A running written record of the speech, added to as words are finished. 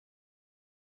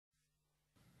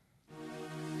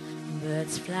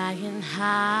birds flying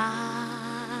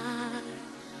high.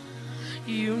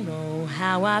 You know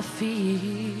how I feel.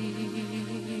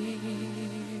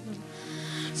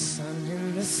 Sun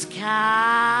in the sky.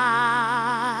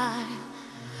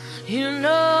 You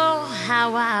know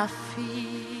how I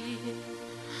feel.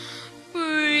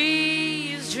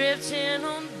 Breeze drifting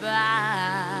on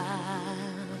by.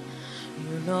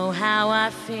 You know how I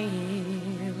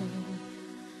feel.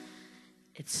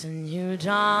 It's a new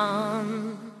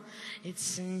dawn.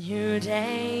 It's a new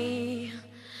day.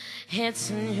 It's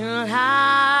a new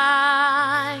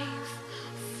life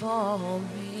for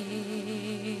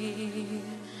me,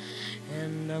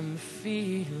 and I'm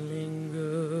feeling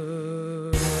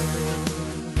good.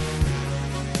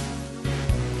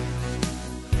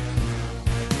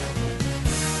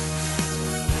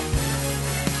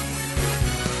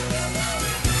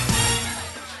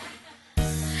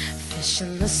 Fish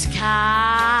in the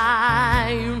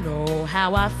sky, you know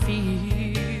how I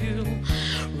feel.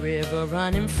 River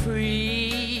running free,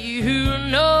 you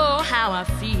know how I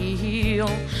feel.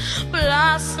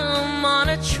 Blossom on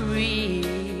a tree,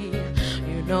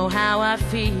 you know how I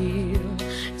feel.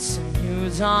 It's a new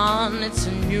dawn, it's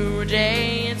a new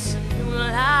day, it's a new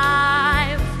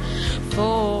life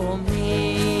for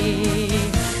me,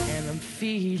 and I'm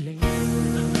feeling good.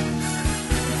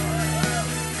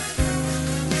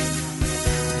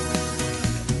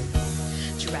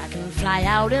 Fly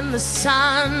out in the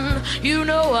sun, you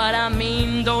know what I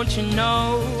mean, don't you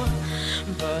know?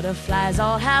 Butterflies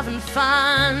all having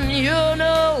fun, you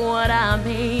know what I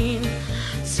mean.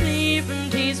 Sleep in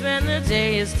peace when the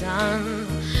day is done,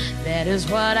 that is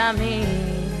what I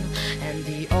mean. And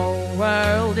the old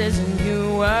world is a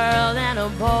new world and a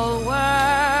bold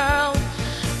world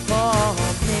for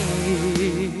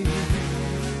me.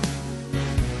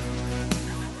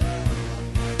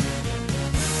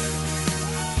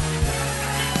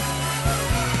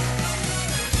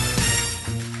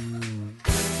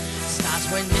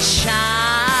 When you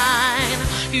shine,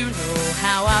 you know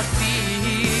how I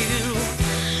feel.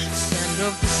 Send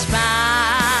up the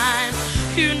spine,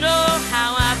 you know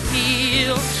how I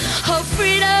feel. Oh,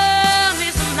 freedom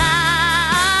is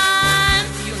mine,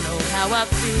 you know how I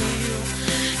feel.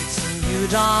 It's a new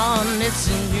dawn, it's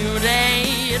a new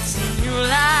day, it's a new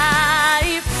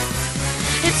life.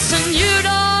 It's a new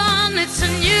dawn, it's a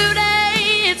new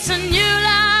day, it's a new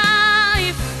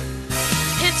life.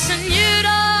 It's a new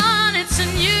dawn, it's a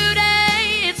new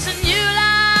day, it's a new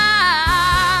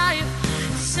life.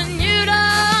 It's a new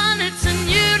dawn, it's a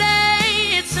new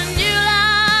day, it's a new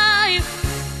life.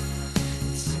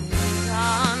 It's a new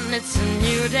dawn, it's a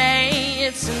new day,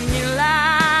 it's a new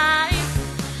life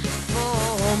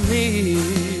for me.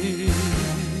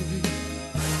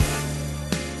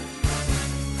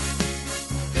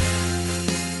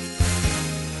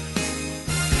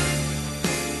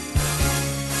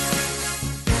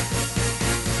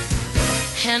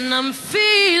 And I'm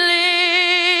feeling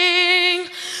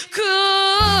good.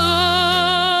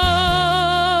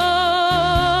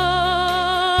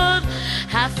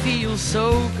 I feel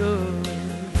so good.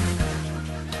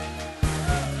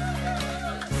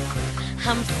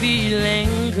 I'm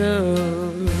feeling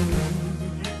good.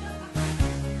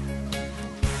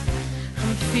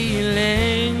 I'm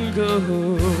feeling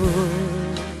good.